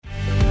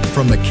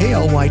From the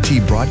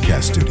KLYT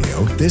broadcast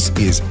studio, this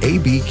is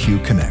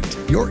ABQ Connect.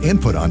 Your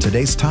input on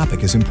today's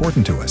topic is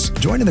important to us.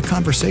 Join in the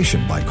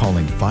conversation by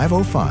calling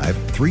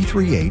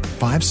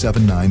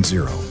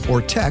 505-338-5790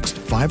 or text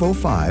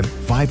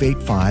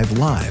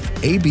 505-585-LIVE.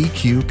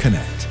 ABQ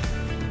Connect.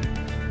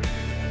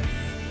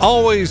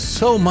 Always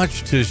so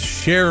much to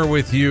share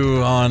with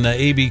you on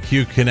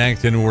ABQ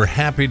Connect, and we're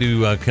happy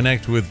to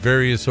connect with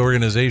various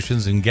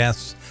organizations and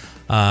guests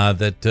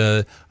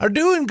that are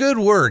doing good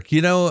work.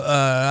 You know,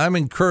 I'm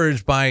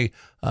encouraged by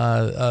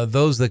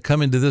those that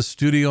come into this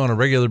studio on a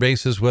regular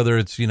basis, whether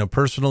it's,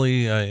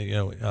 personally,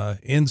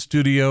 in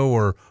studio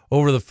or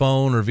over the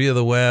phone or via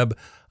the web.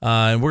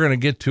 And we're going to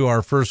get to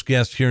our first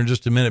guest here in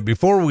just a minute.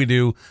 Before we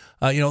do,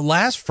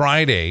 last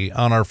Friday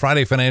on our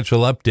Friday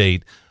Financial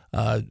Update,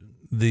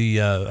 the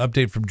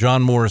update from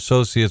John Moore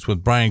Associates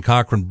with Brian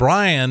Cochran.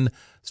 Brian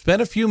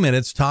spent a few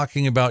minutes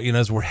talking about,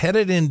 as we're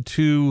headed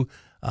into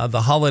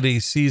the holiday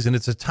season.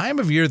 It's a time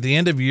of year, the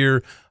end of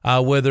year,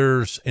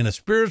 whether it's in a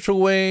spiritual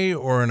way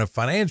or in a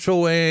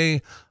financial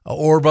way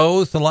or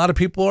both. A lot of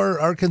people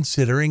are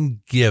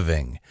considering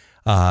giving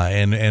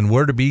and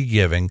where to be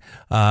giving.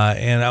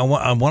 And I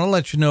want to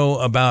let you know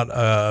about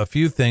a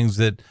few things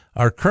that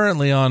are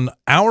currently on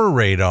our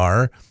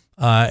radar,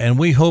 and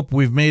we hope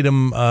we've made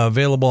them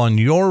available on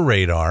your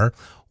radar.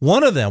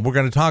 One of them we're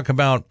going to talk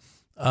about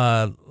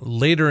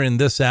later in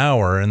this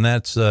hour, and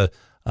that's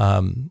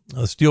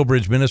Steel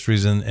Bridge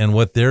Ministries and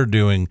what they're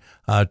doing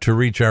to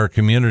reach our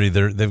community.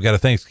 They've got a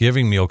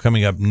Thanksgiving meal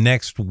coming up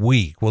next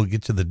week. We'll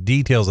get to the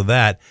details of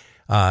that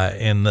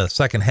in the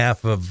second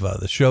half of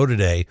the show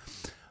today.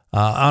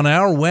 On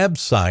our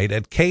website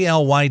at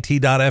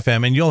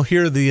klyt.fm, and you'll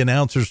hear the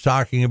announcers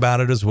talking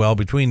about it as well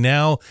between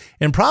now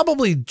and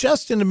probably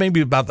just into maybe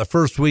about the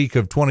first week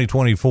of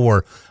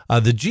 2024,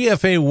 the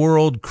GFA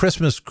World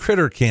Christmas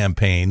Critter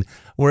Campaign,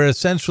 where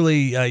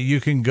essentially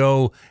you can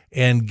go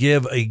and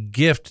give a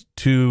gift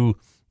to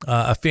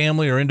a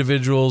family or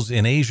individuals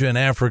in Asia and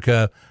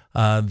Africa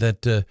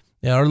that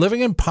are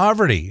living in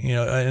poverty.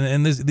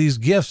 And these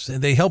gifts,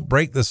 they help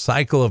break the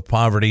cycle of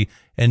poverty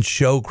and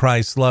show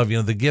Christ's love.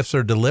 The gifts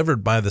are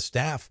delivered by the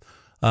staff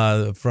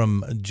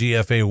from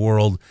GFA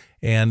World,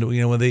 and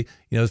when they,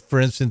 for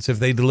instance, if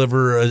they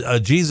deliver a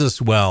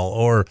Jesus well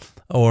or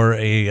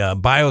a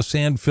bio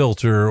sand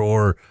filter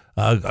or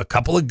a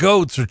couple of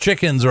goats or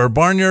chickens or a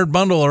barnyard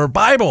bundle or a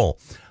Bible,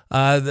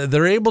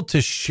 they're able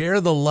to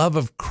share the love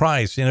of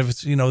Christ. And if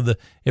it's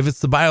if it's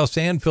the bio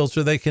sand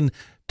filter, they can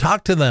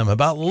talk to them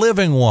about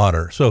living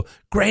water. So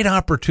great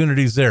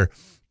opportunities there.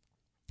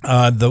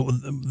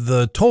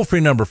 The toll-free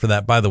number for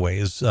that, by the way,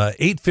 is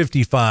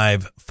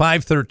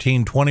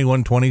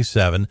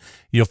 855-513-2127.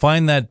 You'll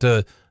find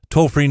that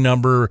toll-free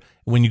number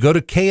when you go to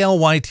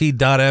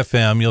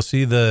klyt.fm. You'll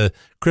see the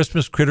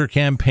Christmas Critter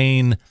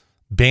Campaign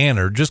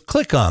banner. Just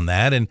click on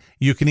that, and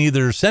you can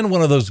either send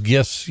one of those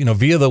gifts,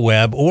 via the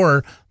web,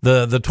 or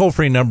the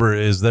toll-free number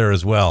is there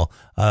as well.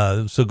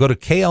 So go to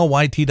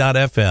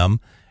klyt.fm.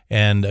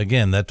 And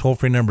again, that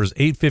toll-free number is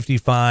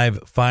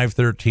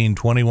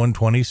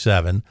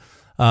 855-513-2127.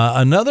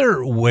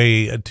 Another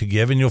way to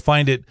give, and you'll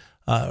find it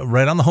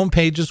right on the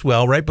homepage as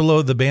well, right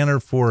below the banner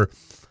for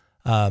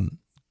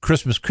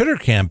Christmas Critter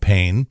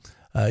Campaign,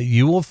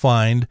 you will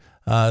find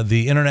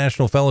the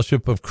International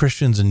Fellowship of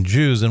Christians and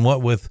Jews. And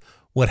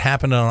what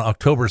happened on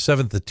October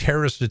 7th, the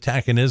terrorist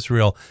attack in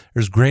Israel,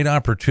 there's great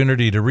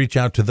opportunity to reach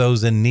out to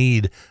those in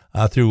need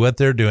through what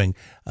they're doing.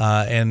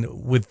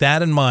 And with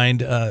that in mind,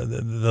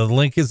 the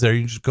link is there.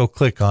 You just go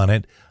click on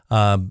it.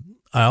 I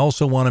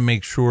also want to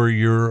make sure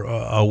you're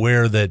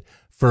aware that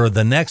for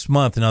the next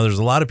month, now there's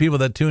a lot of people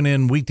that tune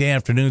in weekday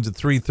afternoons at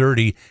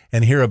 3:30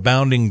 and hear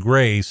Abounding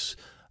Grace,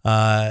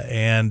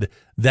 and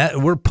that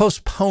we're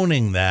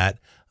postponing that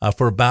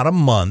for about a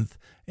month,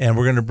 and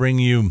we're going to bring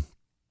you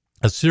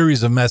a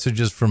series of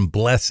messages from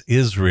Bless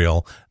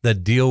Israel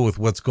that deal with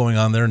what's going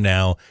on there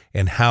now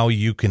and how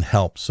you can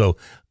help. So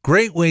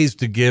great ways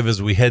to give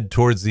as we head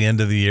towards the end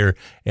of the year.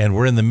 And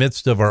we're in the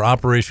midst of our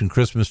Operation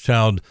Christmas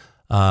Child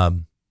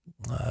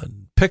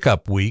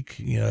pickup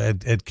week,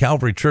 at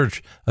Calvary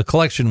Church, a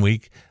collection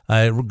week.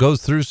 It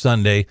goes through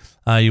Sunday.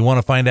 You want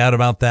to find out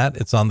about that?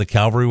 It's on the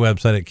Calvary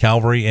website at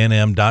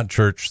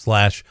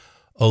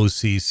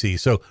calvarynm.church/OCC.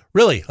 So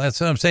really, that's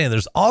what I'm saying.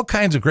 There's all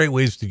kinds of great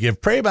ways to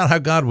give. Pray about how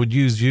God would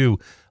use you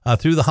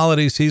through the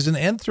holiday season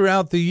and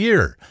throughout the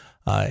year.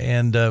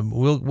 And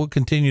we'll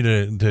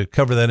continue to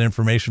cover that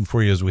information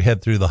for you as we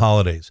head through the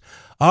holidays.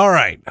 All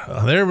right,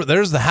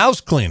 there's the house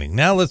cleaning.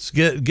 Now let's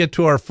get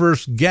to our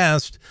first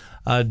guest.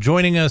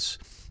 Joining us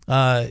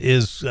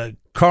is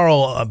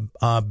Carl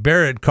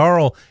Barrett.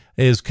 Carl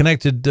is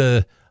connected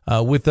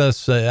with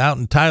us out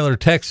in Tyler,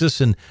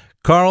 Texas. And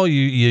Carl,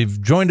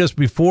 you've joined us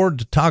before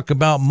to talk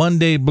about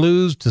Monday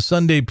Blues to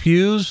Sunday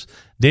Pews,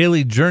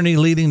 daily journey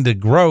leading to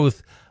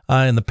growth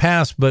in the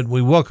past, but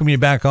we welcome you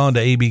back on to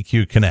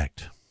ABQ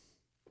Connect.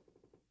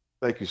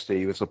 Thank you,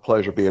 Steve. It's a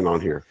pleasure being on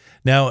here.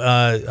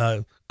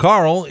 Now,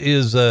 Carl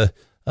is the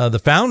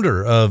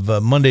founder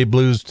of Monday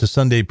Blues to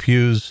Sunday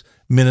Pews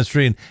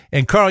ministry.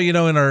 And Carl, in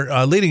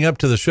our leading up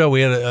to the show,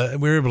 we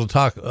were able to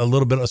talk a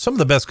little bit of some of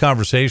the best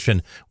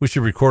conversation. We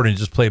should record and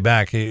just play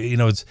back.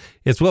 It's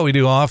what we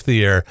do off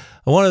the air.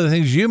 One of the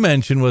things you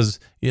mentioned was,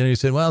 you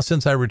said, well,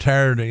 since I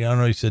retired, I don't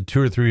know, you said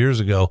 2 or 3 years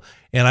ago,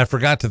 and I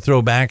forgot to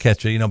throw back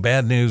at you,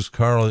 bad news,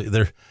 Carl,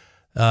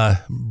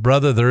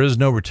 brother, there is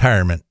no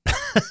retirement.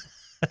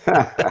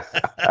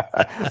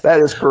 That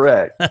is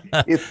correct.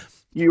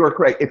 If you are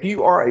correct, if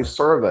you are a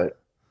servant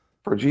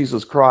for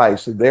Jesus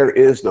Christ, there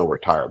is no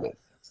retirement.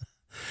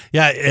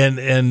 Yeah,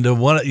 and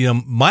one,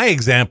 my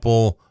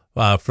example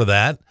for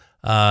that,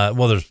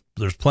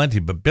 there's plenty,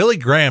 but Billy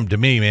Graham, to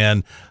me,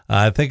 man,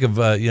 I think of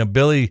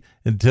Billy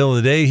until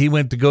the day he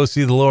went to go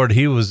see the Lord.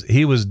 He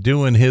was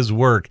doing his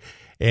work,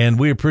 and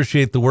we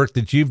appreciate the work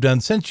that you've done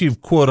since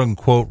you've quote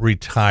unquote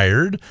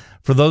retired.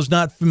 For those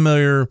not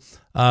familiar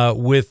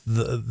with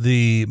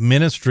the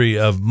ministry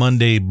of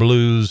Monday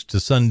Blues to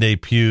Sunday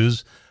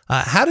Pews,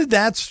 how did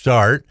that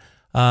start?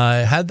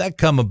 How'd that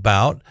come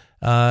about?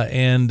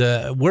 And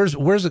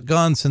where's it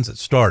gone since it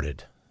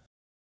started?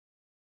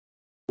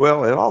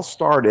 Well, it all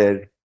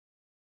started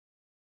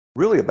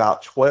really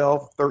about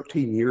 12,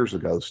 13 years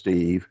ago,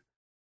 Steve.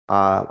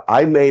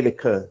 I made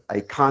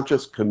a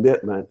conscious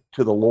commitment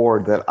to the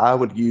Lord that I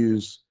would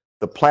use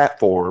the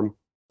platform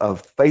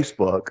of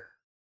Facebook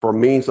for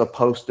means of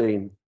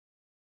posting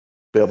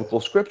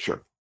biblical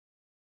scripture.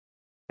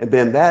 And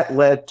then that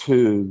led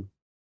to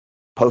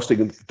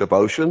posting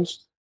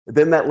devotions. And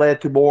then that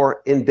led to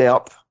more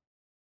in-depth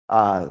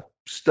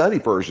study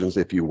versions,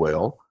 if you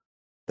will,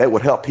 that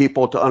would help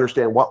people to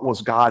understand what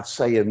was God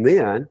saying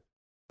then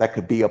that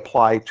could be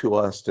applied to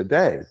us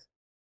today.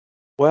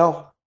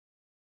 Well,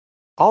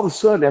 all of a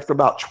sudden, after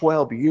about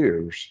 12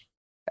 years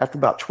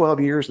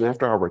and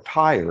after I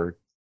retired,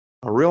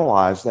 I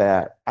realized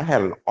that I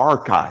had an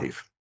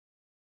archive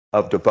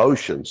of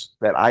devotions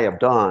that I have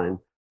done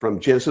from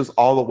Genesis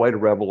all the way to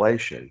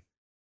Revelation.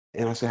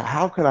 And I said,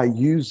 how could I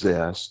use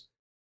this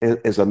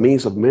as a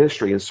means of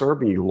ministry and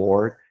serving you,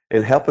 Lord,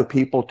 and helping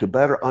people to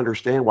better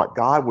understand what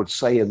God would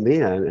say in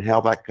then and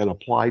how that can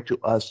apply to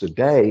us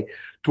today,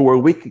 to where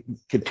we can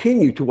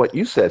continue to what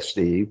you said,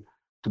 Steve,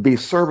 to be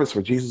servants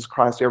for Jesus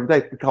Christ every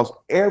day, because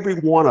every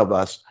one of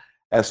us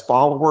as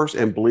followers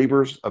and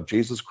believers of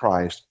Jesus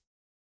Christ,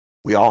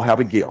 we all have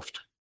a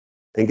gift.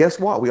 And guess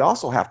what? We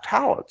also have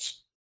talents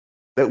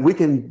that we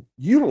can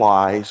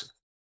utilize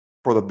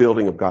for the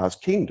building of God's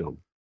kingdom.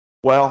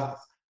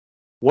 Well,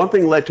 one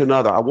thing led to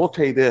another. I will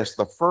tell you this,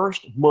 the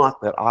first month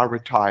that I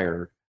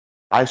retired,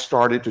 I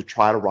started to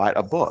try to write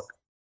a book.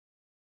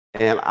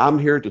 And I'm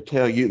here to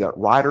tell you that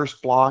writer's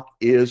block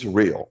is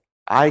real.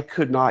 I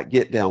could not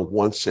get down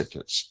one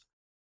sentence.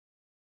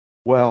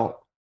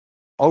 Well,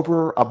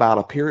 over about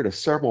a period of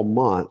several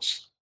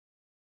months,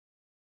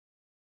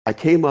 I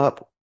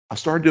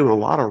started doing a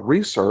lot of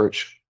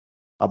research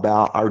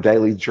about our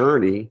daily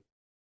journey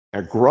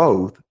and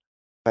growth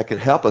that can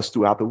help us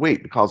throughout the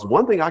week. Because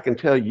one thing I can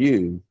tell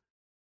you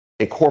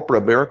in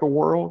corporate America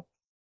world,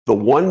 the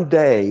one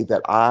day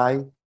that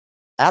I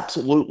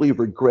absolutely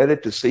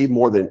regretted to see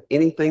more than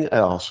anything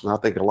else, and I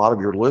think a lot of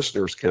your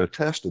listeners can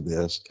attest to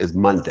this, is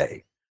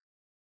Monday.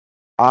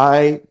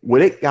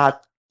 When it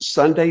got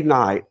Sunday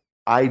night,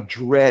 I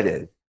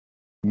dreaded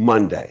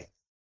Monday.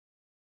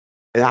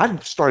 And I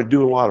started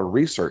doing a lot of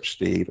research,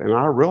 Steve, and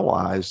I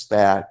realized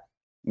that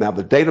now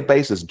the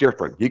database is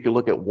different. You can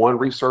look at one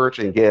research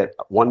and get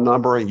one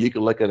number, and you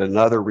can look at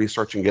another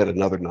research and get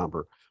another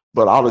number.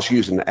 But I'll just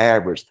use an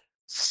average.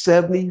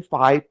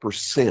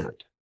 75%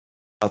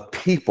 of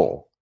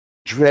people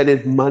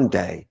dreaded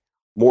Monday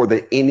more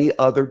than any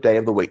other day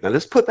of the week. Now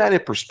let's put that in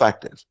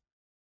perspective.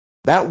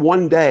 That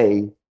one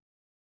day,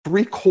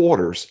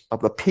 3/4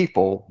 of the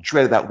people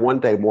dreaded that one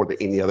day more than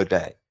any other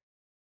day.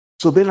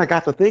 So then I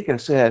got to thinking, I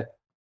said,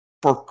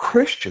 for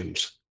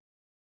Christians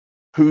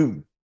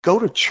who go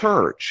to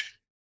church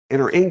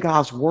and are in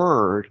God's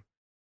word,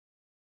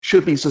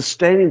 should be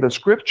sustaining the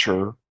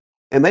scripture,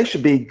 and they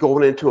should be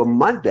going into a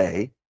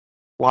Monday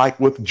like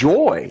with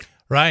joy.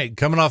 Right,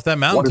 coming off that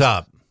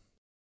mountaintop.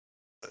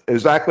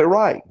 Exactly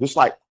right. Just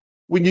like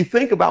when you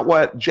think about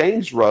what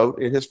James wrote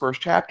in his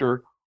first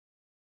chapter,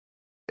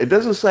 it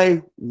doesn't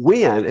say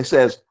when, it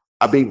says,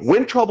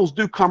 when troubles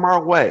do come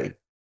our way,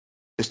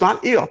 it's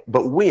not if,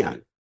 but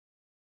when.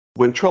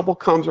 When trouble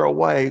comes our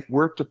way,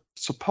 we're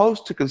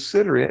supposed to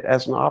consider it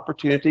as an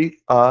opportunity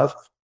of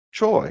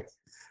joy.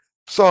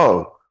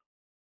 So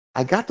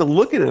I got to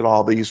looking at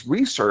all these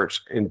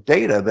research and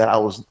data that I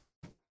was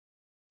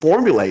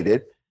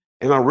formulated,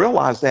 and I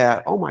realized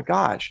that, oh my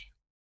gosh,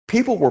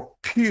 people were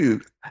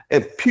Pew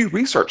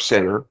Research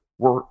Center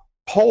were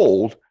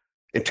polled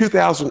in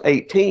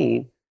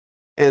 2018,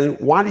 and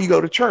why do you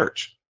go to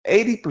church?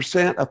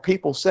 80% of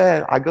people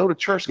said, I go to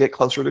church to get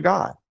closer to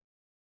God.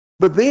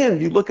 But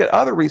then you look at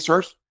other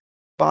research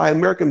by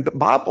American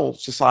Bible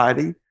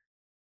Society,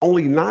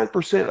 only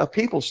 9% of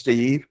people,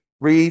 Steve,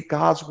 read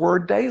God's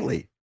word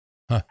daily.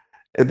 Huh.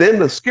 And then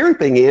the scary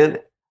thing is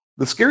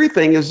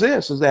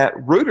that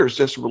Reuters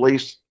just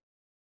released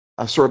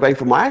a survey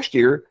from last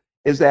year,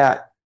 is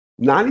that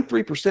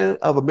 93%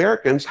 of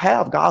Americans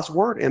have God's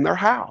word in their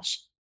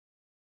house.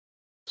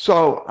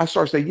 So I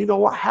started saying, you know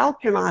what? How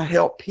can I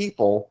help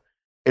people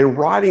in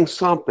writing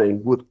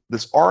something with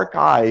this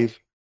archive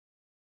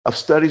of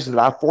studies that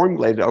I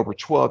formulated over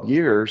 12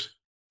 years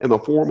in the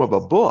form of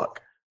a book?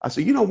 I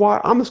said, you know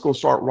what? I'm just going to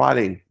start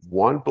writing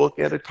one book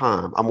at a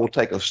time. I'm going to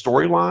take a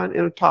storyline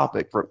and a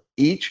topic from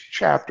each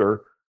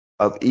chapter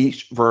of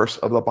each verse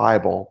of the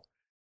Bible,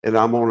 and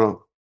I'm going to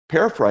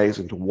paraphrase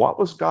into what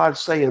was God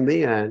saying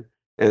then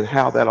and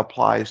how that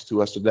applies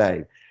to us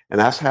today. And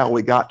that's how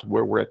we got to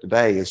where we're at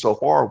today. And so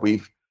far,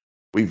 we've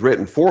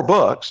written 4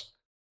 books,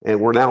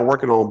 and we're now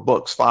working on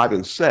books 5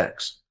 and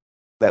 6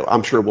 that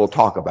I'm sure we'll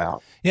talk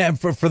about. Yeah, and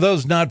for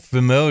those not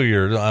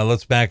familiar,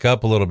 let's back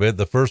up a little bit.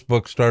 The first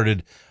book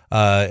started,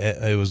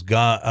 it was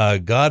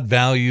God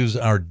Values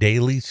Our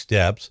Daily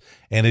Steps.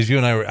 And as you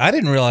and I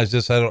didn't realize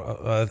this, I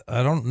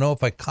don't know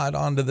if I caught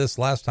on to this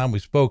last time we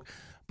spoke,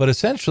 but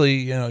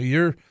essentially,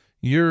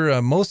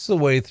 you're most of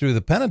the way through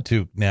the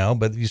Pentateuch now,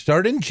 but you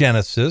start in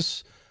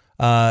Genesis,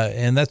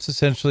 and that's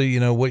essentially,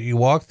 what you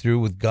walk through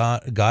with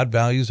God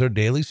Values Our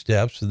Daily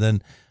Steps, and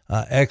then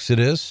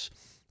Exodus,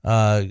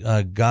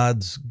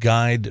 God's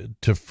Guide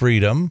to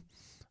Freedom,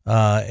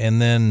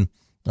 and then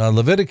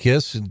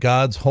Leviticus,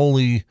 God's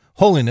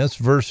holiness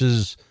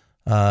versus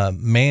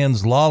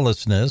man's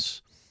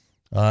lawlessness,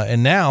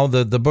 and now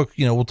the book,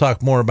 we'll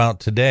talk more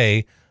about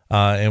today,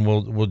 and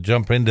we'll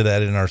jump into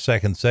that in our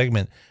second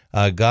segment.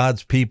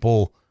 God's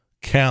People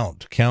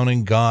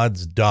Counting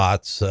God's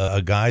Dots,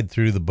 a guide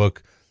through the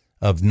book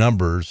of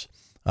Numbers,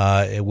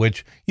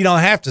 which,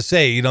 I have to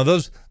say,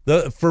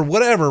 for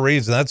whatever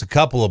reason, that's a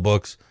couple of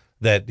books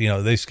that,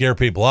 they scare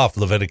people off,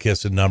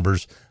 Leviticus and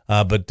Numbers.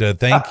 But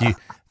thank you.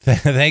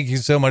 Thank you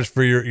so much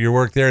for your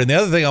work there. And the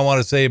other thing I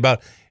want to say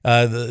about,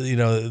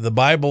 the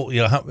Bible,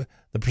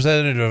 the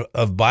percentage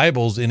of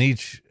Bibles in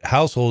each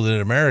household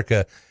in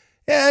America.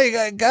 Yeah,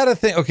 you got to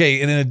think,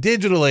 okay, and in a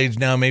digital age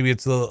now, maybe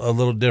it's a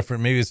little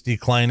different. Maybe it's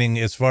declining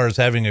as far as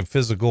having a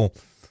physical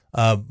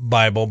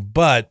Bible.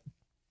 But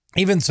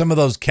even some of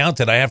those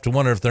counted, I have to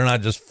wonder if they're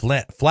not just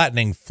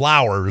flattening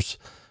flowers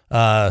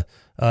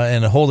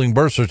and holding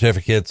birth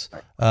certificates,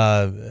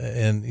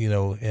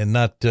 and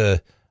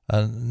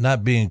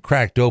not being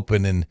cracked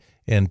open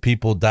and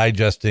people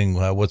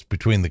digesting what's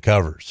between the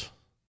covers.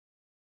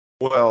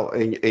 Well,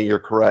 and you're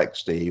correct,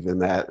 Steve, in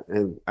that,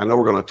 and I know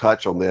we're going to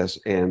touch on this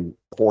in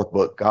the 4th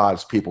book,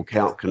 God's People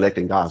Count,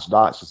 Connecting God's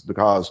Dots, is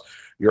because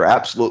you're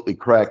absolutely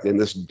correct. In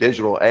this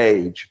digital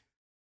age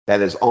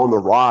that is on the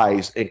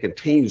rise and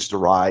continues to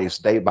rise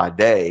day by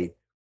day,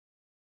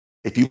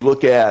 if you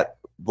look at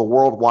the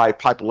worldwide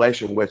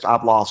population, which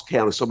I've lost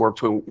count, is somewhere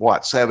between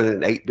 7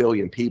 and 8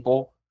 billion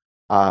people.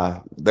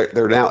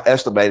 They're now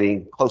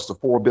estimating close to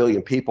 4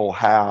 billion people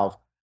have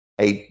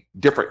a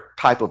different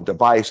type of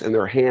device in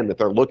their hand that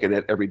they're looking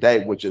at every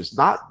day, which is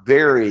not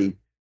very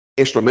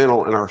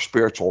instrumental in our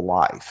spiritual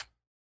life.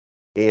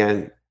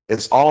 And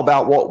it's all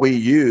about what we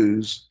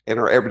use in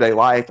our everyday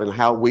life and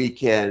how we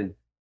can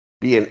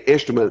be an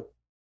instrument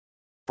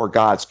for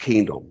God's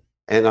kingdom.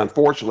 And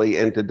unfortunately,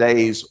 in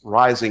today's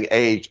rising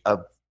age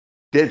of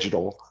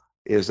digital,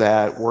 is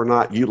that we're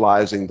not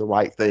utilizing the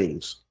right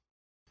things.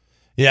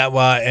 Yeah,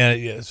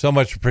 well, so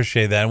much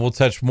appreciate that, and we'll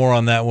touch more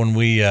on that when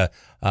we're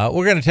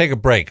going to take a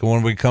break. And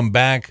when we come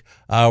back,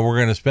 we're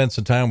going to spend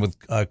some time with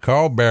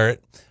Carl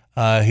Barrett.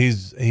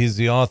 He's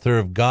the author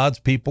of God's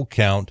People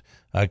Count,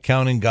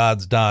 Counting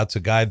God's Dots,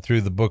 a guide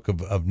through the book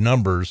of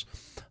Numbers,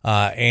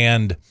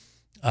 and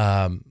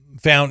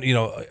found,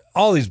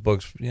 all these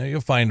books,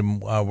 you'll find them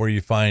where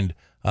you find,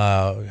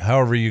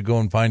 however you go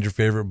and find your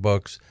favorite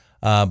books.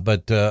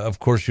 But of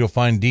course, you'll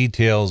find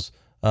details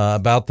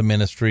about the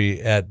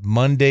ministry at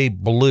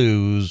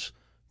mondayblues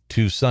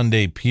to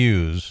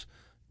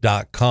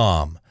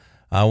sundaypews.com.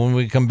 When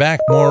we come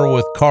back, more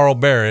with Carl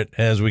Barrett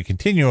as we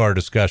continue our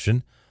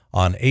discussion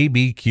on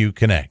ABQ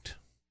Connect.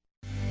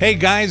 Hey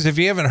guys, if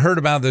you haven't heard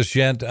about this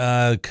yet,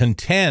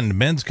 Contend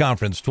Men's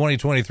Conference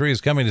 2023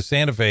 is coming to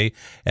Santa Fe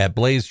at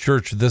Blaze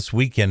Church this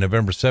weekend,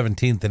 November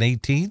 17th and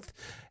 18th.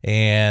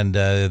 And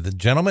the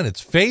gentlemen,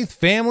 it's faith,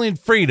 family, and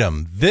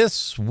freedom.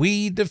 This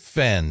we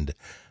defend.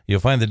 You'll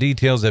find the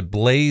details at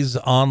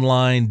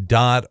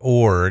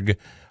blazeonline.org.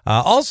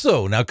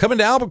 Also, now coming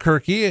to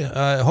Albuquerque,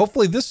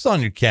 hopefully this is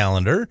on your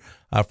calendar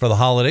for the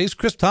holidays,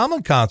 Chris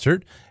Tomlin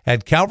concert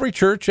at Calvary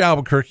Church,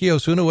 Albuquerque,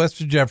 Osuna West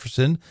of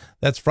Jefferson.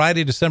 That's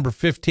Friday, December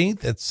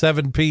 15th at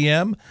 7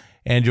 p.m.,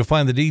 and you'll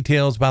find the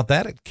details about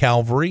that at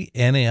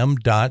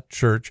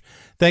calvarynm.church.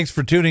 Thanks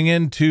for tuning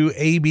in to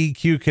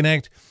ABQ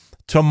Connect.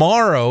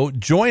 Tomorrow,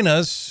 join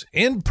us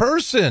in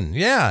person.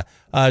 Yeah,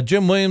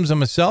 Jim Williams and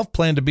myself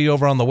plan to be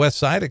over on the west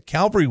side at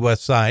Calvary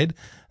West Side.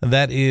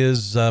 That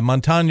is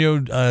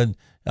Montano,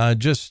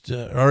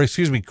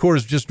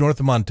 Coors just north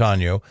of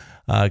Montano,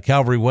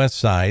 Calvary West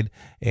Side.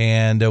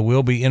 And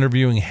we'll be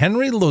interviewing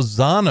Henry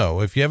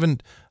Lozano. If you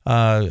haven't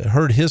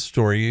heard his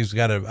story, he's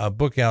got a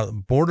book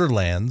out,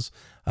 Borderlands,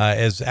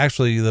 as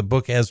actually the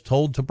book as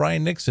told to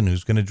Brian Nixon,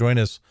 who's going to join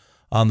us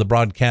on the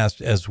broadcast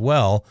as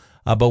well.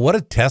 But what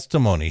a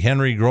testimony.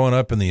 Henry growing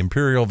up in the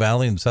Imperial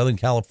Valley in Southern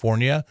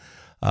California,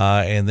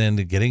 and then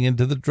getting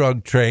into the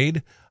drug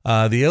trade,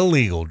 the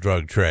illegal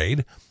drug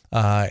trade,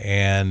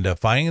 and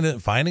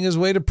finding his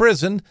way to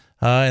prison,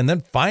 and then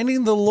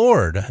finding the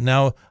Lord.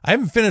 Now, I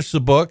haven't finished the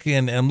book,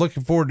 and I'm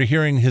looking forward to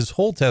hearing his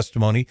whole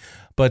testimony.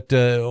 But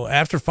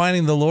after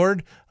finding the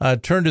Lord,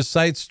 turned his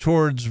sights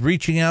towards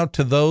reaching out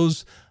to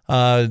those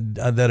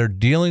that are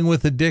dealing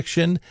with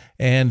addiction,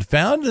 and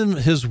found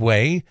his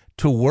way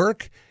to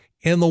work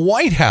in the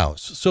White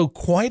House. So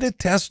quite a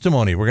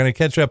testimony. We're going to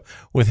catch up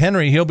with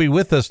Henry. He'll be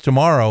with us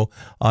tomorrow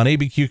on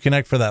ABQ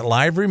Connect for that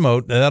live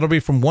remote. That'll be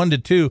from 1 to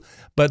 2.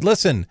 But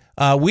listen,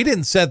 we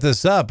didn't set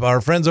this up.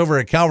 Our friends over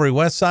at Calvary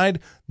Westside,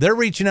 they're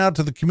reaching out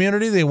to the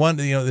community. They want,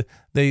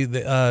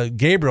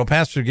 Gabriel,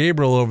 Pastor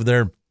Gabriel over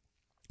there,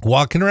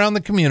 walking around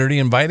the community,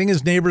 inviting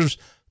his neighbors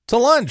to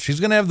lunch. He's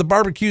going to have the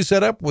barbecue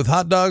set up with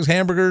hot dogs,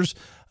 hamburgers,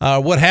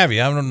 what have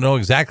you. I don't know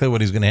exactly what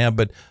he's going to have,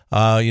 but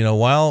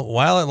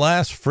while it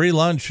lasts, free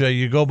lunch.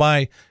 You go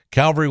by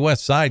Calvary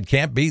West Side,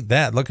 can't beat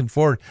that. Looking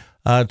forward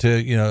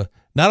to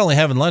not only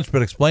having lunch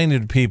but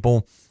explaining to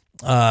people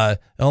the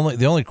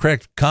only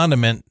correct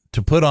condiment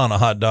to put on a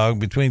hot dog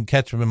between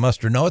ketchup and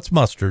mustard. No, it's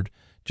mustard.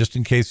 Just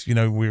in case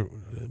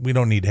we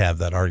don't need to have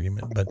that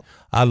argument. But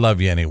I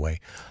love you anyway.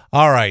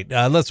 All right,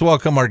 let's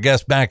welcome our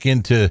guest back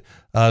into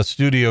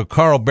studio.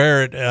 Carl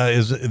Barrett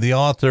is the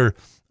author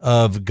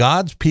of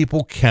God's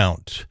People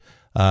Count,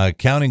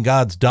 Counting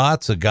God's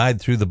Dots, a guide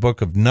through the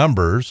book of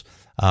Numbers,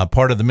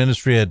 part of the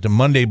ministry at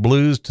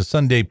mondayblues to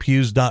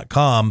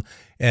sundaypews.com.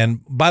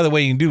 And by the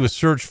way, you can do a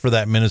search for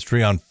that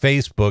ministry on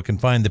Facebook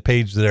and find the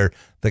page there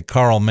that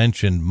Carl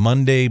mentioned,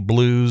 Monday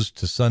Blues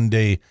to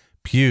Sunday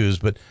Pews.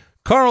 But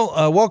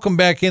Carl, welcome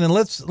back in, and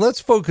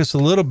let's focus a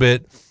little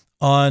bit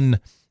on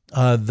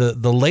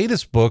the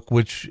latest book,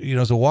 which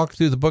is a walk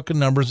through the book of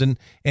Numbers, and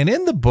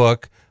in the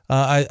book,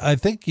 I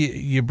think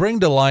you bring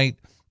to light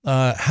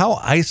how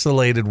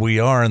isolated we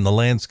are in the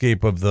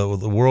landscape of the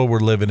world we're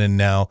living in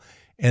now,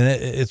 and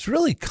it's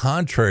really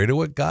contrary to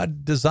what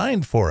God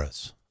designed for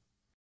us.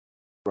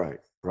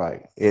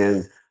 Right,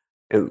 and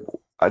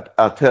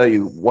I'll tell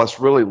you what's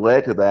really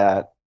led to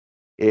that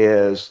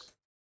is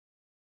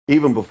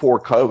even before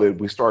COVID,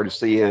 we started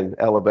seeing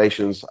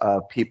elevations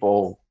of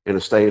people in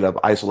a state of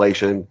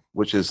isolation,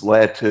 which has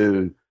led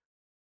to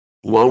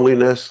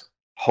loneliness,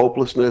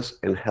 hopelessness,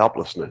 and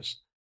helplessness.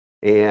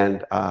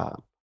 And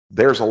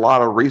there's a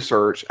lot of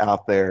research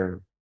out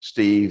there,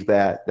 Steve,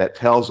 that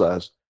tells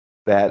us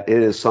that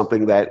it is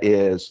something that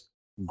is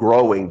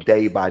growing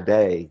day by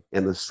day.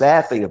 And the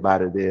sad thing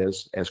about it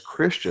is, as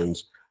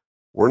Christians,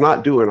 we're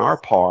not doing our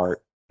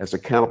part as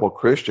accountable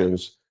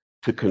Christians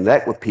to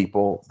connect with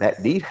people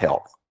that need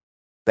help,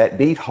 that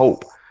need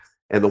hope.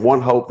 And the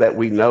one hope that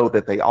we know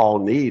that they all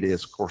need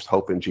is, of course,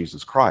 hope in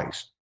Jesus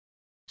Christ.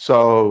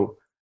 So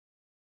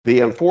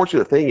the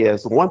unfortunate thing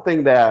is, the one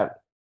thing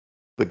that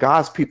the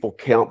God's People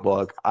Count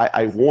book,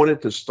 I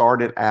wanted to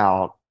start it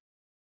out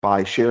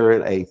by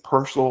sharing a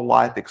personal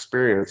life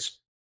experience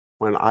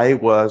when I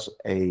was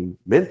a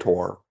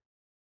mentor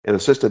and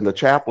assistant the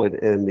chaplain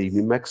in the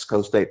New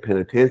Mexico State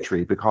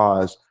Penitentiary,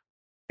 because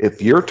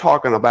if you're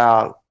talking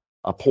about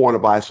a point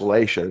of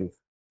isolation,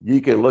 you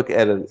can look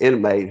at an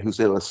inmate who's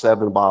in a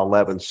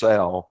 7x11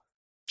 cell,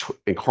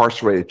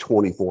 incarcerated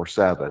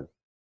 24/7,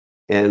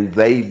 and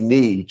they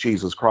need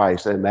Jesus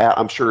Christ. And that,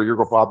 I'm sure you're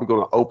probably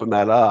going to open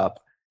that up,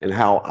 and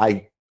how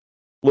I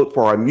look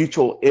for a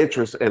mutual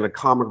interest and a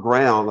common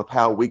ground of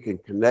how we can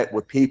connect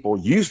with people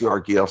using our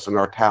gifts and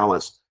our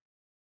talents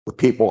with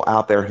people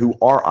out there who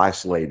are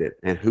isolated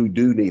and who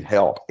do need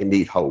help and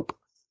need hope.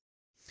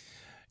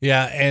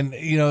 Yeah,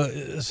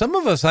 and some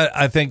of us,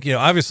 I think,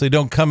 obviously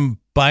don't come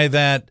by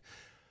that.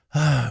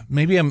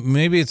 Maybe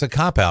it's a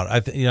cop out.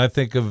 I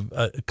think of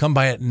come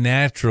by it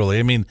naturally.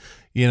 I mean,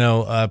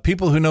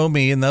 people who know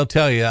me, and they'll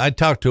tell you, I'd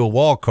talk to a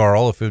wall,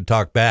 Carl, if it would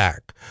talk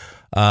back.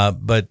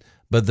 But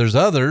there's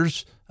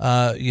others,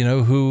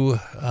 who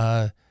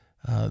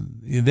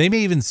they may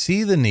even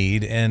see the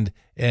need and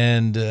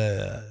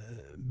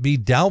be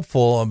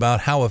doubtful about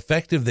how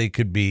effective they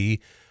could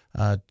be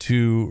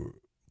to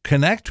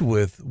connect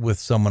with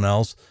someone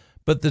else.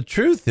 But the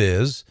truth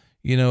is,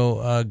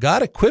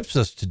 God equips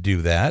us to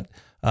do that.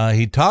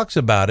 He talks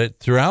about it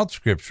throughout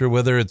Scripture,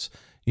 whether it's,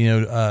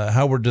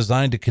 how we're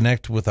designed to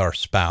connect with our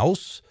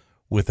spouse,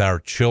 with our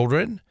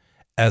children,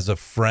 as a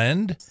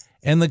friend,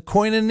 and the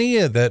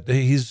koinonia that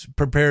he's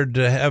prepared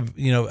to have,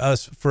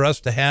 for us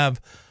to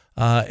have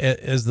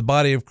as the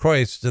body of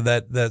Christ,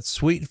 that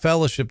sweet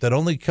fellowship that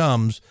only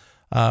comes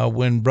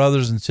when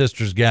brothers and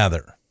sisters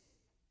gather.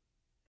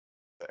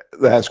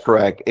 That's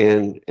correct.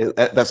 And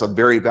that's a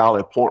very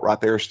valid point right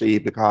there,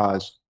 Steve,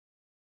 because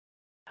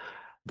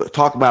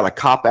talk about a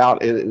cop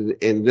out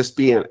and this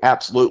being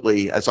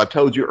absolutely, as I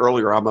told you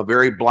earlier, I'm a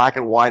very black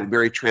and white,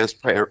 very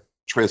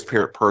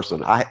transparent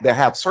person. I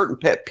have certain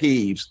pet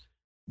peeves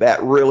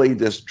that really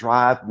just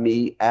drive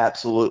me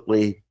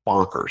absolutely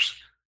bonkers.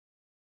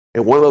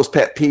 And one of those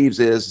pet peeves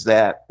is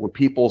that when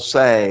people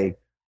say,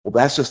 well,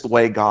 that's just the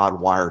way God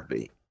wired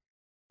me.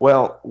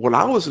 Well, when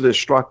I was an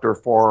instructor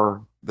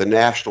for the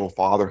National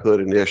Fatherhood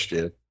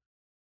Initiative,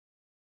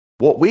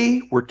 what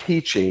we were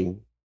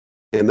teaching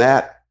in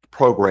that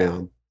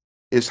program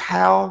is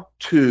how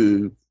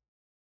to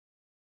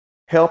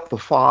help the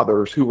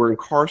fathers who were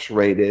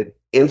incarcerated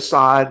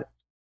inside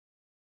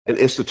an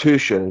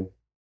institution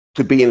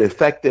to be an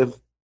effective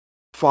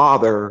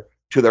father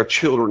to their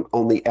children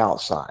on the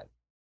outside.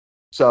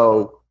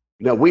 So,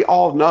 we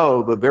all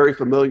know the very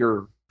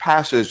familiar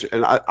passage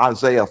in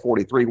Isaiah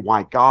 43,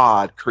 why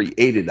God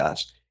created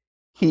us.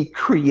 He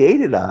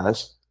created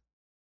us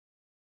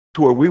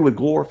to where we would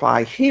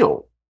glorify him.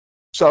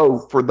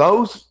 So for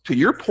those, to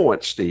your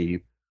point, Steve,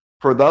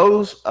 for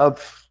those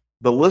of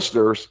the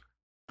listeners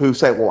who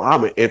say, well,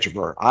 I'm an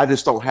introvert, I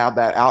just don't have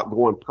that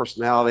outgoing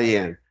personality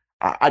and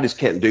I just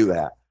can't do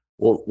that.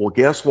 Well,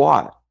 guess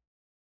what?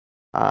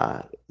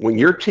 When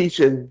you're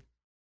teaching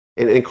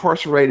an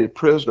incarcerated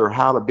prisoner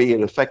how to be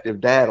an effective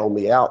dad on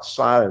the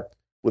outside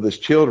with his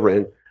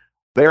children,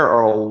 there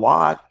are a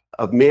lot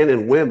of men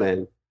and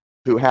women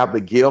who have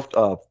the gift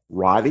of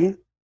writing,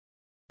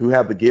 who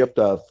have the gift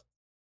of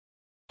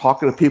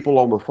talking to people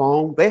on the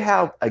phone. They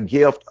have a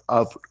gift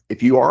of,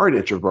 if you are an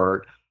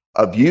introvert,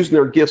 of using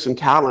their gifts and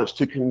talents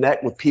to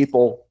connect with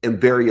people in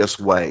various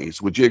ways.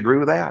 Would you agree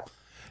with that?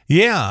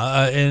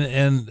 Yeah,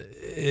 and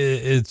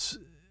it's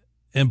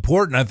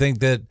important, I think,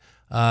 that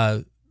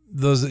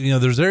those,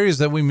 there's areas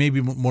that we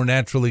maybe more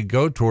naturally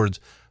go towards,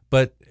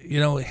 but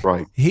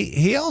Right.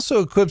 he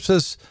also equips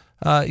us.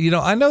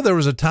 I know there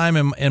was a time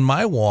in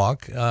my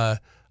walk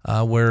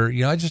where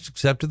I just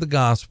accepted the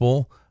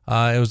gospel.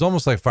 It was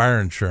almost like fire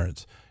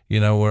insurance,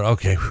 where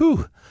okay,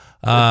 whew,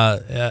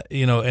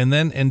 and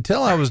then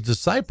until I was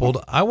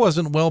discipled, I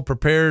wasn't well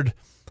prepared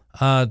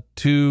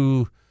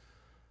to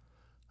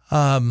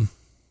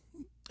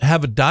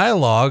have a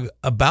dialogue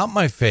about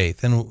my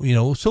faith,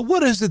 and so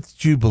what is it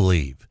that you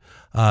believe?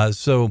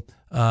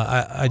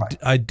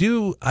 I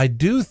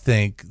do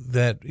think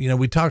that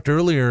we talked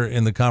earlier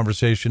in the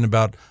conversation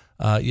about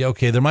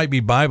okay, there might be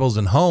Bibles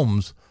in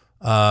homes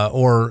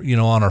or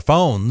on our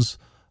phones,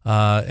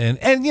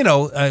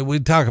 and we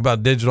talk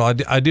about digital.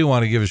 I do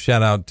want to give a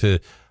shout out to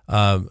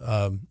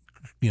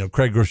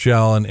Craig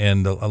Rochelle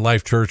and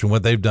Life Church and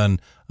what they've done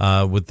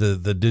with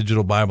the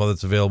digital Bible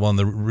that's available.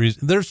 And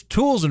there's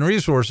tools and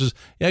resources.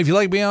 If you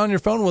like being on your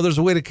phone, well, there's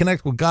a way to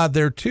connect with God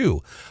there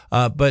too.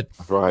 But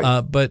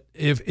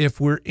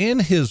if we're in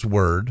His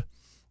Word,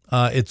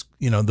 it's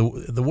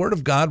the Word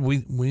of God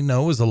we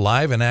know is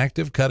alive and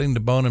active, cutting to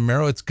bone and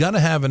marrow. It's going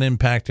to have an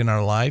impact in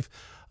our life.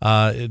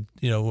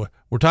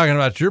 We're talking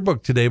about your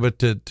book today, but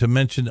to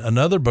mention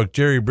another book,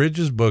 Jerry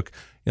Bridges' book,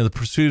 The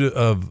Pursuit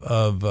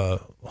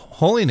of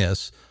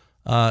Holiness.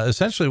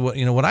 Essentially,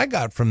 what I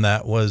got from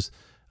that was,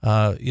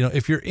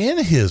 if you're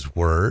in His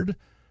Word,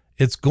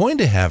 it's going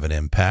to have an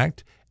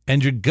impact,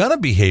 and you're gonna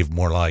behave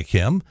more like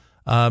Him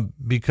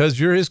because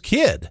you're His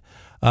kid.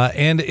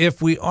 And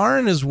if we are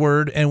in His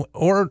Word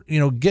or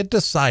get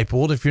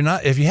discipled,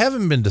 if you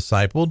haven't been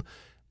discipled,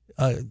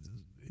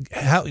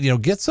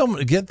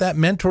 get that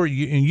mentor.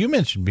 You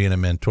mentioned being a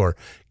mentor.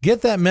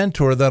 Get that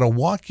mentor that'll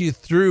walk you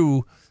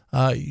through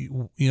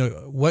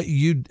what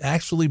you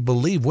actually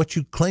believe, what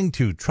you cling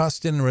to,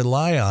 trust in, and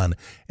rely on.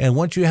 And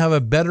once you have a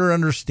better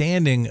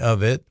understanding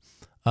of it,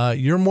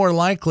 you're more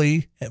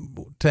likely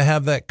to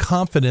have that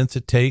confidence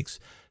it takes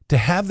to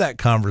have that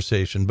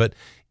conversation. But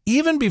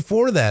even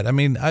before that,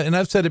 and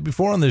I've said it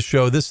before on this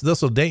show, this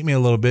will date me a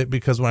little bit,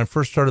 because when I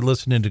first started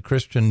listening to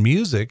Christian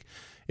music,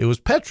 it was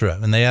Petra,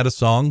 and they had a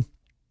song,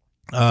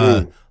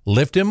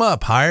 lift him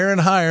up higher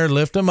and higher,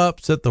 lift him up,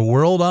 set the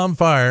world on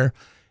fire.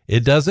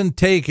 It doesn't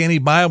take any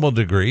Bible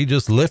degree.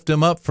 Just lift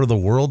him up for the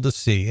world to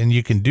see. And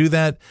you can do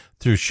that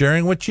through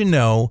sharing what you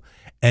know.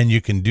 And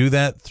you can do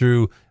that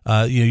through,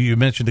 you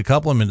mentioned a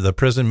couple of them into the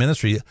prison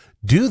ministry.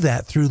 Do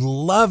that through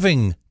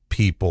loving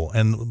people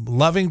and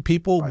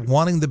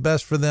wanting the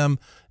best for them.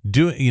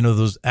 Doing,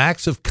 those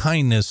acts of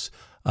kindness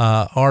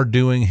are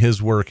doing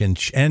His work and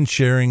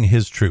sharing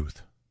His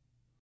truth.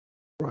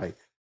 Right.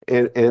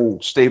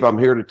 And Steve, I'm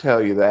here to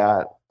tell you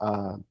that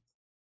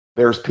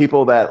there's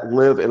people that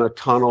live in a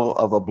tunnel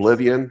of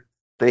oblivion,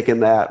 thinking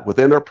that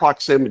within their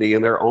proximity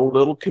in their own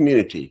little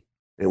community,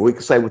 and we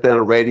could say within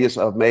a radius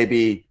of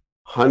maybe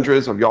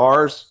hundreds of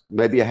yards,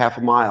 maybe a half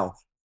a mile,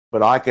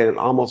 but I can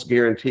almost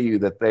guarantee you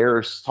that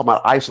there's, talking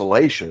about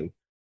isolation,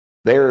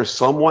 there's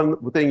someone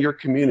within your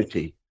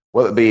community,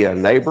 whether it be a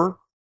neighbor,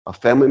 a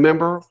family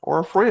member, or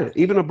a friend,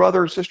 even a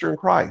brother or sister in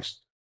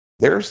Christ.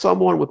 There's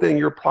someone within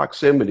your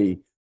proximity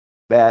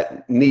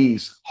that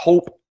needs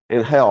hope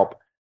and help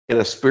in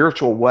a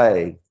spiritual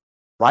way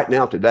right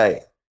now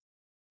today.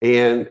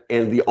 And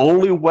the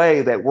only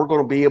way that we're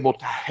going to be able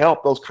to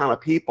help those kind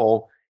of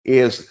people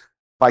is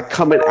by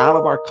coming out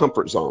of our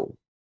comfort zone.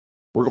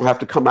 We're going to have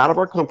to come out of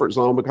our comfort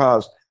zone,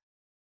 because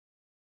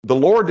the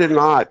Lord did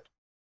not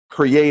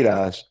create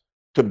us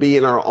to be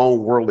in our own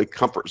worldly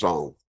comfort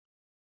zone,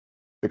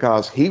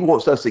 because He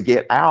wants us to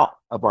get out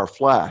of our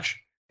flesh,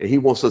 and He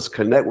wants us to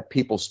connect with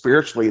people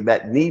spiritually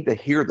that need to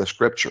hear the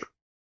Scripture.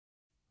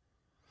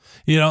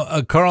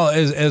 Carl,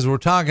 as we're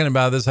talking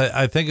about this,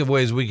 I think of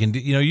ways we can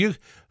do,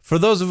 for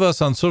those of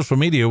us on social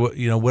media,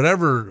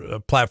 whatever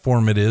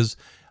platform it is,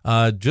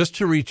 just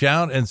to reach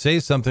out and say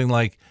something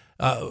like,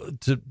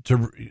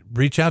 to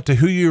reach out to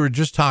who you were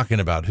just talking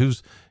about,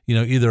 who's,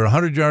 either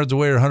 100 yards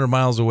away or 100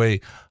 miles away,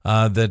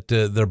 that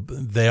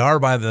they are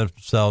by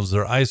themselves,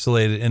 they're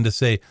isolated, and to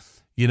say,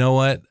 you know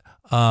what,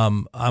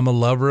 I'm a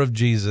lover of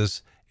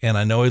Jesus, and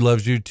I know he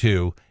loves you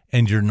too,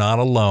 and you're not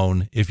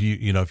alone. If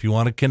you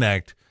want to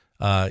connect,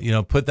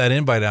 put that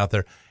invite out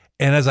there.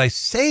 And as I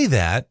say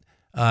that,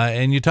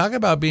 and you talk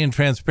about being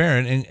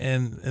transparent,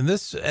 and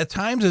this at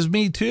times is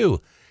me too.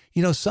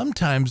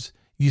 Sometimes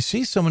you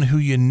see someone who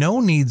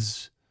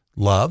needs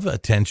love,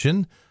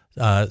 attention,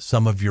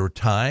 some of your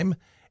time,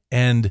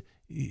 and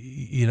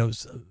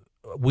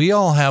we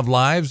all have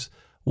lives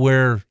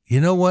where,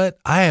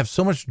 I have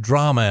so much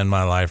drama in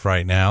my life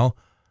right now.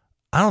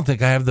 I don't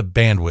think I have the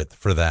bandwidth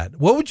for that.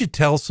 What would you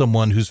tell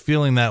someone who's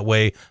feeling that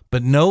way,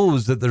 but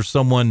knows that there's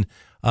someone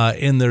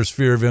in their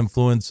sphere of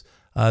influence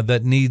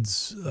that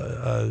needs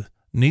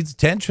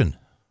attention?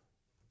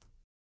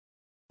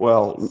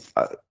 Well,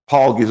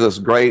 Paul gives us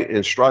great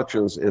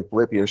instructions in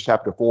Philippians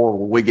chapter 4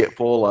 when we get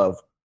full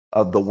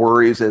of the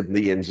worries and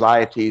the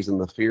anxieties and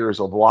the fears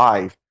of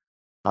life.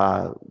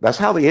 That's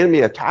how the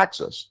enemy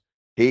attacks us.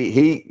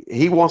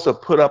 He wants to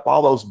put up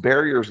all those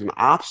barriers and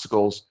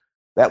obstacles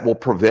that will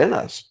prevent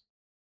us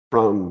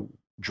from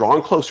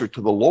drawing closer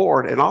to the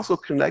Lord and also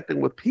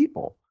connecting with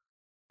people.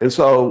 And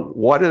so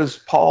what is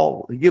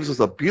Paul? He gives us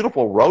a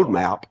beautiful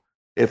roadmap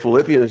in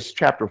Philippians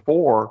chapter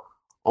 4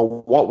 on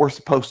what we're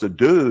supposed to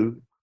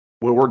do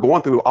when we're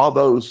going through all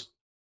those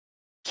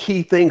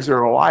key things in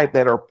our life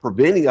that are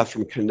preventing us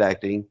from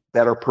connecting,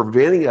 that are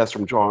preventing us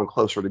from drawing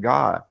closer to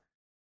God.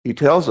 He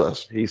tells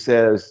us, he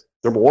says,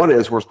 number one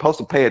is we're supposed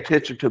to pay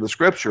attention to the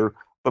scripture,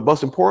 but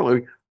most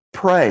importantly,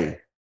 pray.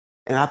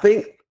 And I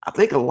think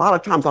a lot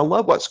of times, I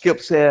love what Skip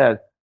said.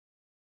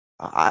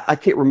 I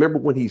can't remember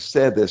when he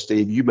said this,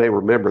 Steve. You may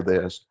remember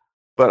this,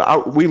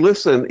 but we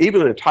listen,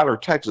 even in Tyler,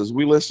 Texas,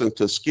 we listen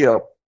to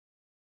Skip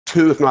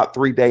 2, if not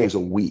 3 days a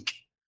week.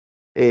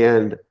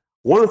 And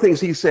one of the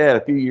things he said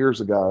a few years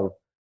ago,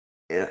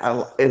 and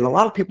a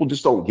lot of people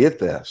just don't get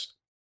this,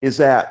 is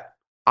that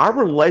our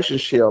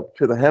relationship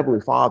to the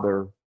Heavenly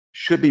Father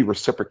should be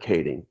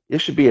reciprocating. It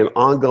should be an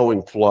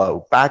ongoing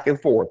flow, back and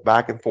forth,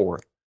 back and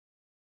forth.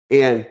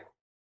 And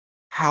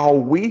how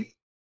we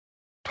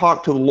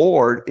talk to the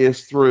Lord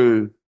is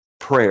through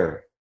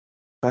prayer,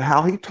 but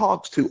how he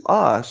talks to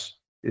us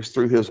is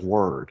through his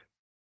word.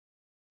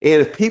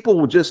 And if people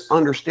would just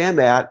understand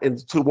that, and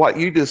to what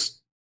you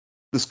just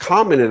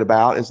commented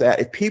about, is that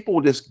if people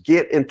will just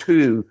get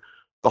into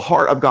the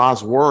heart of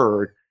God's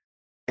word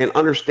and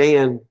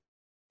understand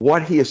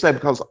what he has said,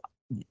 because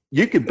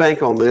you could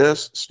bank on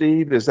this,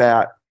 Steve, is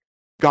that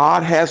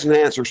God has an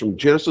answer from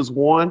Genesis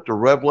 1 to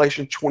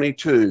Revelation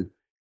 22.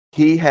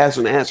 He has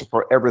an answer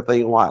for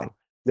everything in life.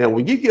 Now,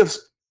 when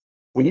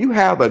you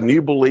have a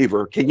new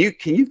believer, can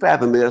you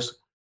fathom this?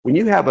 When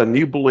you have a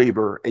new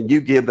believer and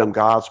you give them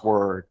God's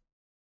word,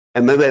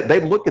 and then they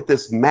look at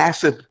this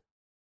massive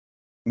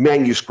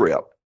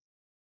manuscript,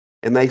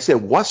 and they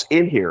said, "What's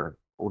in here?"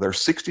 Well, there's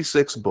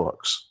 66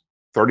 books,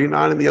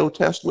 39 in the Old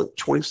Testament,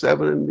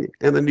 27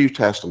 in the New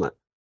Testament.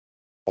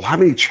 Well, how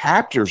many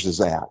chapters is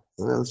that?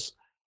 Well, that's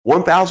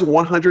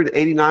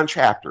 1,189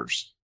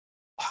 chapters.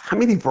 How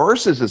many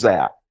verses is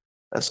that?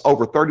 That's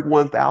over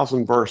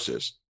 31,000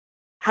 verses.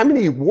 How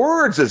many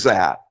words is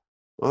that?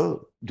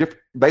 Well,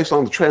 based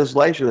on the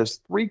translation, it's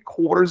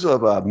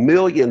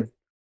 750,000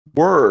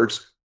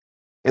 words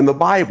in the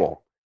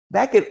Bible.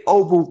 That can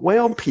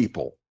overwhelm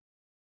people.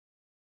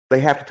 They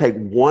have to take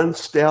one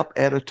step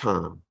at a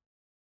time.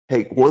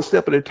 Take one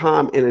step at a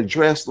time and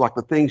address like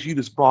the things you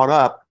just brought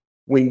up.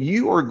 When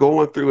you are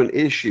going through an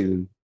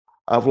issue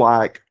of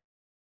like,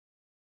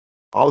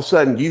 all of a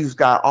sudden you've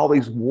got all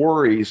these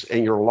worries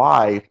in your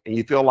life and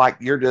you feel like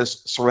you're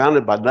just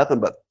surrounded by nothing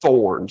but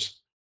thorns,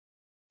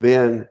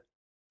 then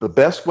the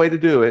best way to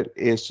do it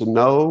is to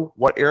know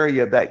what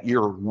area that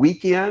you're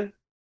weak in.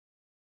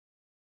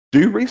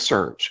 Do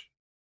research.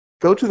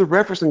 Go to the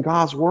reference in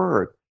God's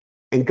word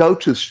and go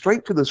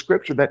straight to the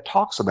scripture that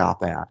talks about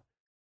that.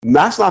 And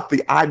that's not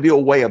the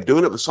ideal way of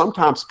doing it, but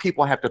sometimes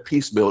people have to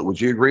piecemeal it. Would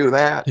you agree with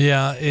that?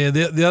 Yeah.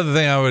 The other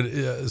thing I would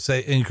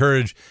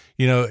encourage,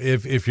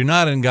 if you're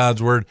not in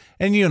God's word,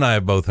 and you and I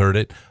have both heard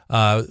it,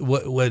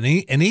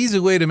 an easy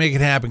way to make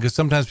it happen, because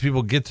sometimes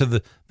people get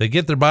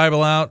their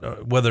Bible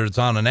out, whether it's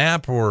on an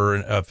app or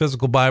a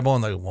physical Bible,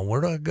 and they go, well,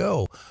 where do I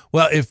go?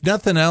 Well, if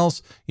nothing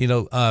else,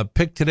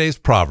 pick today's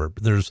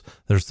proverb. There's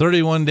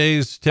 31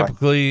 days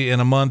typically in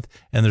a month,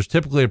 and there's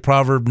typically a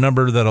proverb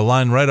number that'll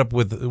line right up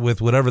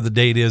with whatever the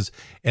date is,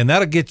 and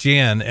that'll get you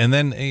in. And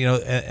then,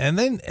 and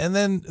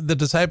then the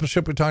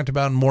discipleship we talked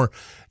about and more.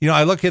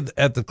 I look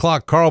at the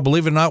clock, Carl,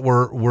 believe it or not,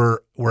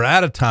 we're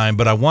out of time,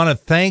 but I want to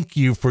thank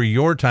you for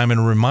your time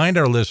and remind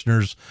our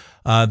listeners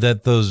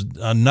that those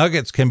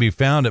nuggets can be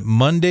found at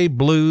Monday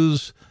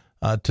Blues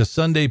to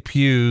Sunday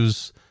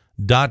Pews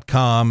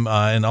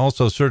and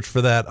also search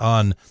for that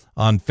on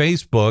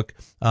Facebook.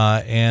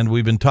 And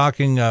we've been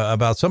talking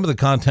about some of the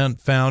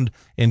content found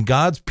in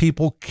God's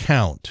People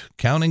Count,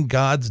 Counting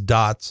God's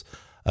Dots,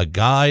 a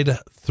guide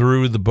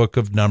through the book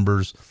of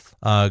Numbers.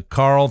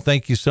 Carl,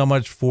 thank you so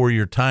much for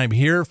your time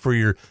here, for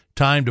your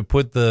time to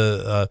put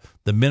the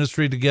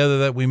ministry together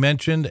that we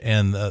mentioned,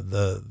 and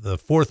the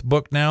fourth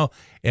book now.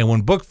 And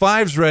when book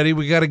 5's ready,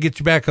 we got to get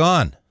you back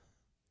on.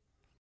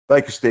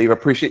 Thank you, Steve. I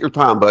appreciate your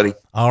time, buddy.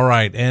 All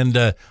right.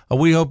 And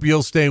we hope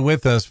you'll stay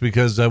with us,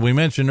 because we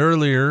mentioned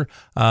earlier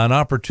an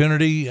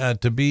opportunity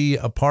to be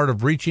a part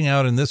of reaching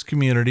out in this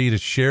community to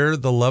share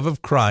the love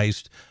of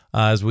Christ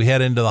as we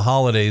head into the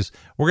holidays.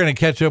 We're going to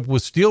catch up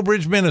with Steel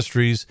Bridge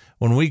Ministries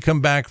when we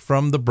come back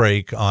from the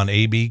break on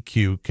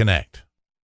ABQ Connect.